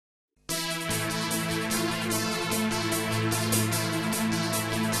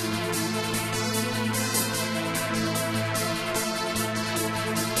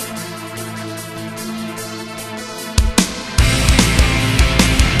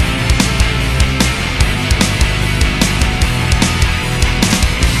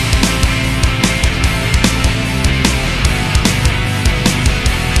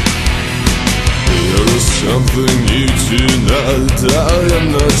right, I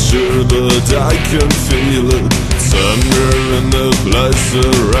am not sure, but I can feel it. Somewhere in the place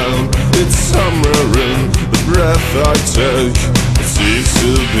around, it's somewhere in the breath I take. It seems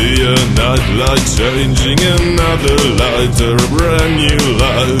to be a nightlight changing another light, or a brand new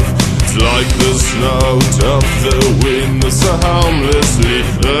life. It's like the snout of the wind, it's a harmless leaf,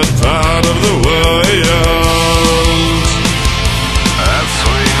 a part of the way out. As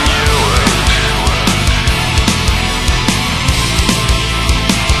we knew it.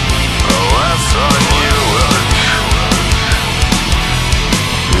 Oh, as I knew it.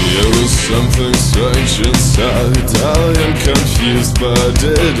 There is something strange inside. I am confused, but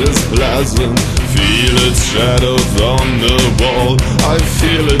it is pleasant. Feel its shadows on the wall, I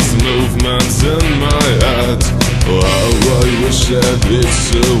feel its movements in my head. Oh, how I wish that it's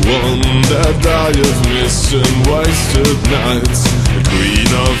the one that I have missed in wasted nights. The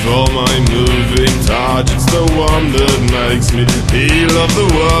queen of all my moving targets, the one that makes me feel of the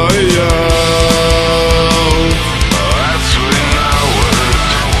way out. As we know it.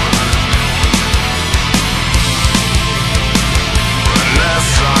 Unless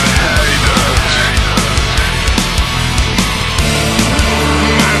I hate it.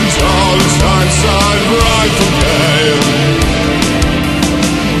 All the times I'm bright and pale,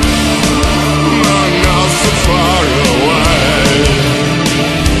 I'm not so far away.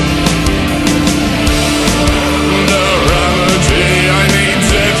 The remedy I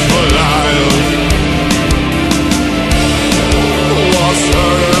needed for life was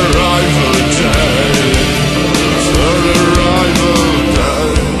her arrival day. Her arrival day.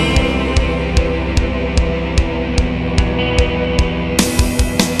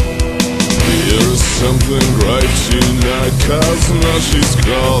 Something great tonight, 'cause now she's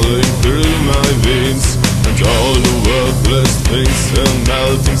crawling through my veins, and all the worthless things are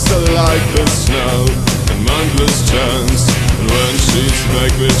melting so like the snow in mindless chance. And when she's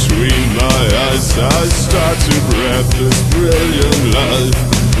back between my eyes, I start to breath this brilliant life.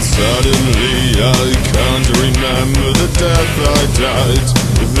 And suddenly I can't remember the death I died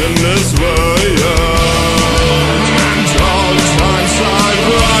within this way out.